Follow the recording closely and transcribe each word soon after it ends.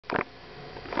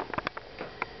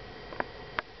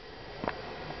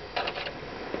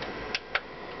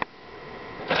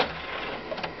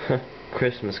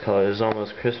Christmas colors. It's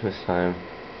almost Christmas time.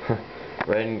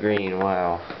 Red and green,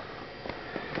 wow.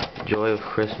 Joy of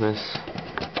Christmas.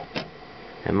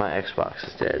 And my Xbox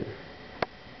is dead.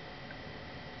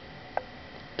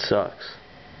 Sucks.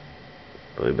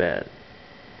 Really bad.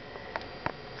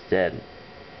 It's dead.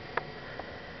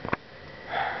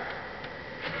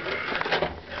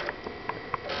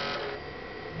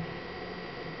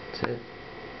 That's it.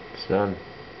 It's done.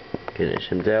 Getting it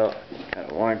shipped out.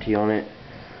 Got a warranty on it.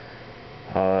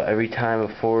 Every time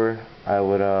before I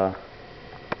would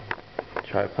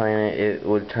try playing it, it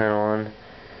would turn on.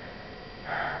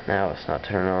 Now it's not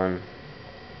turning on.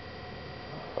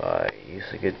 I used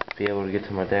to be able to get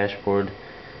to my dashboard.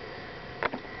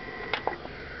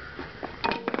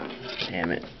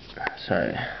 Damn it.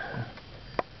 Sorry.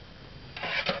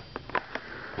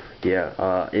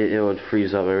 Yeah, it would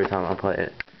freeze up every time I play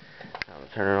it. I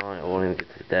would turn it on, it won't even get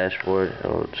to the dashboard. It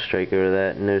will straight go to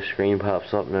that. No screen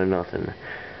pops up, no nothing.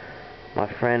 My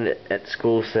friend at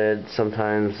school said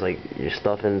sometimes like your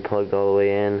stuff isn't plugged all the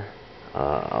way in.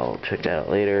 I'll check that out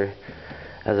later.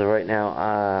 As of right now,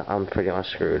 I'm pretty much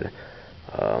screwed.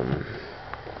 I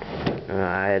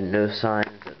had no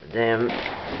signs that the damn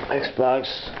Xbox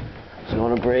was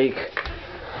going to break.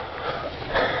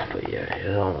 But yeah,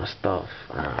 here's all my stuff.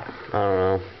 I don't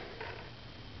know.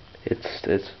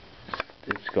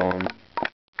 It's gone.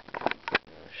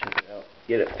 Ship it out.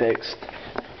 Get it fixed.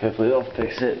 Hopefully they'll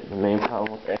fix it. The main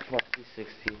problem with the Xbox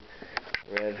 360,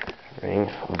 red ring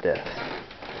of death.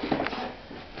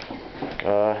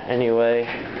 Anyway,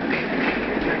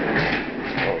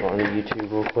 hold on to YouTube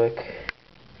real quick.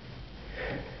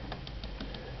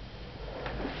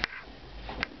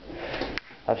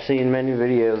 I've seen many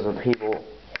videos of people,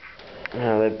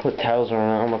 they put towels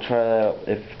around. I'm gonna try that out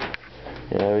if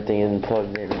everything isn't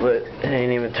plugged in, but it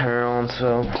ain't even turn on,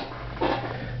 so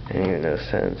it ain't even no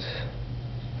sense.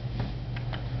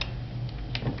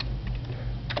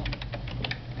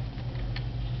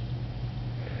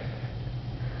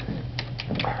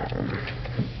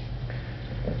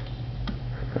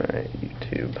 Alright,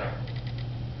 YouTube.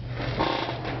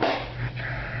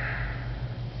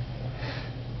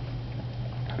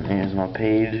 And here's my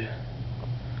page.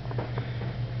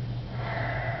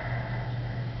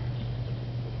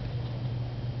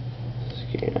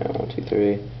 Okay, now 1, 2,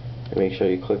 3. And make sure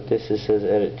you click this. It says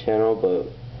edit channel, but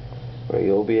where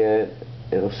you'll be at,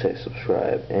 it'll say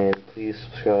subscribe. And please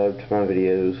subscribe to my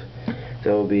videos.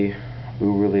 That will be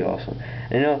really awesome.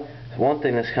 And one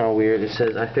thing that's kind of weird, it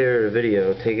says I favored a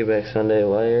video, Take It Back Sunday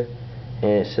Liar,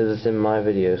 and it says it's in my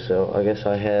video, so I guess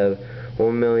I have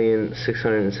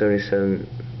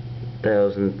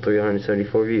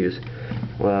 1,677,374 views.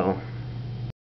 Wow.